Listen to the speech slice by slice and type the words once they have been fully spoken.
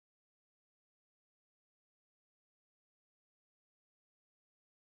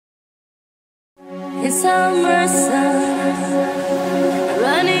in summer sun,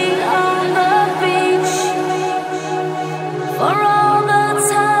 running on the beach for all the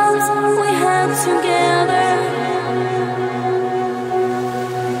times we had together.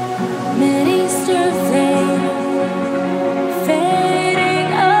 Mid-Easter flame fading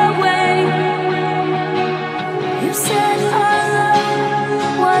away. You said our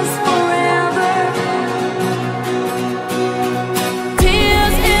love was forever.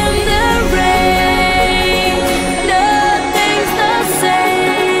 Tears in the rain, nothing's the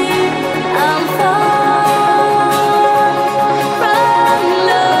same. I'm far from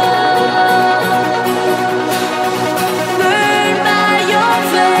love, burned by your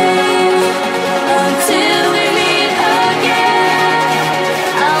flame until we meet again.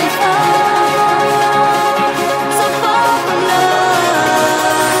 I'm far, so far from love.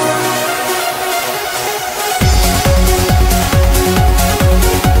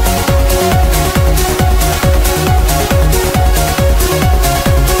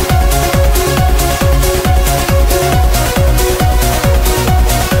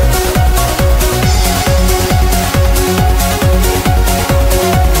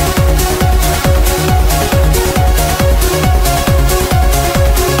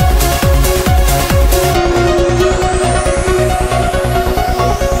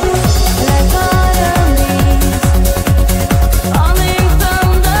 Like autumn leaves falling from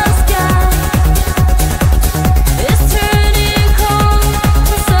the sky, it's turning cold,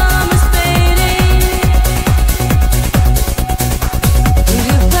 the summer's fading. Will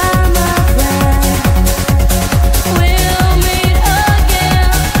you buy my breath? We'll meet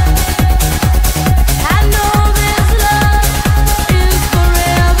again. I know this love is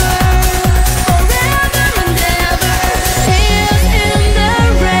forever, forever and ever. Tears in the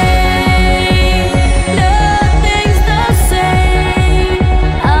rain, nothing's the same.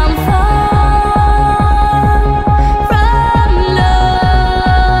 I'm far from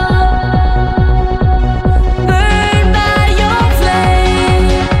love, burned by your flame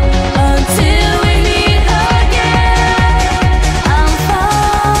until we meet again. I'm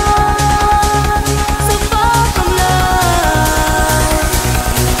far, so far from love.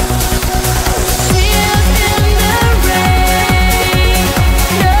 Tears in the rain,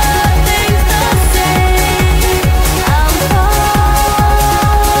 nothing's the same. I'm far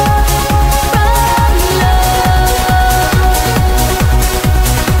from love,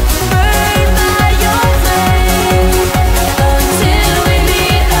 burned by your flame until we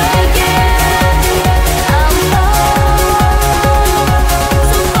meet again. I'm far,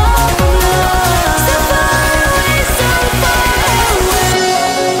 so far from love, so far away, so far away.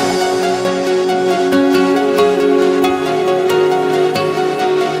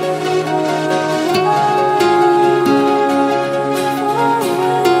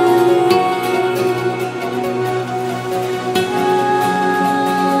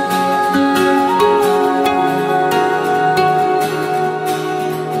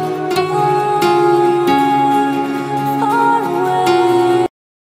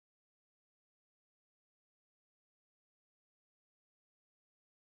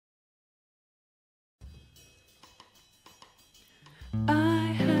 I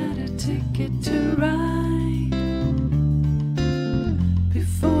had a ticket to ride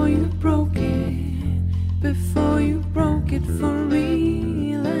before you broke it for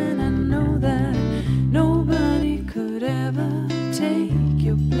real, and I know that nobody could ever take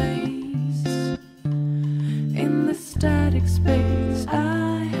your place in the static space.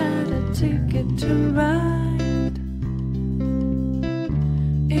 I had a ticket to ride.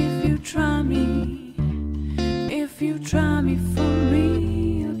 If you try me for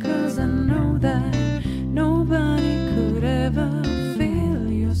real, 'cause I know that nobody could ever fill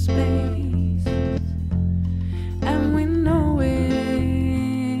your space, and we know it,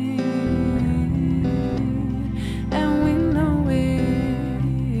 and we know it.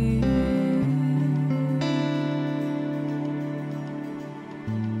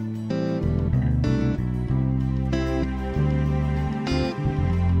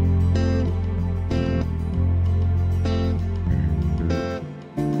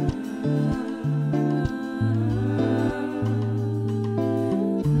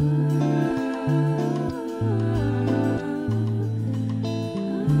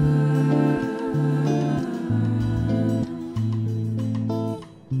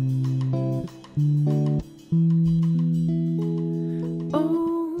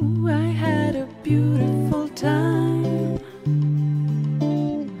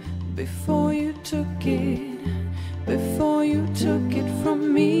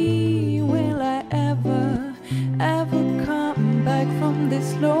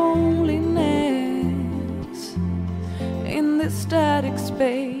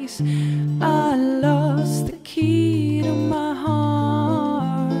 space. I lost the key to my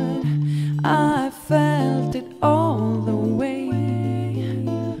heart. I felt it all the way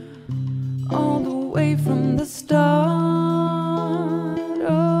from the start.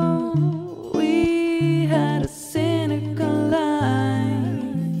 Oh, we had a cynical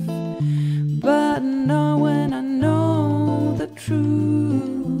life, but now when I know the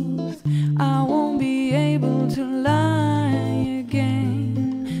truth, I won't be able to lie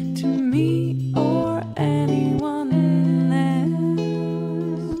again to me or anyone else.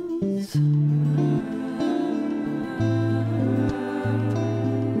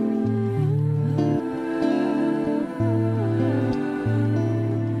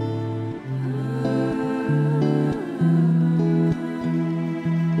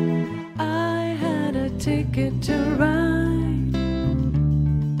 I had a ticket to ride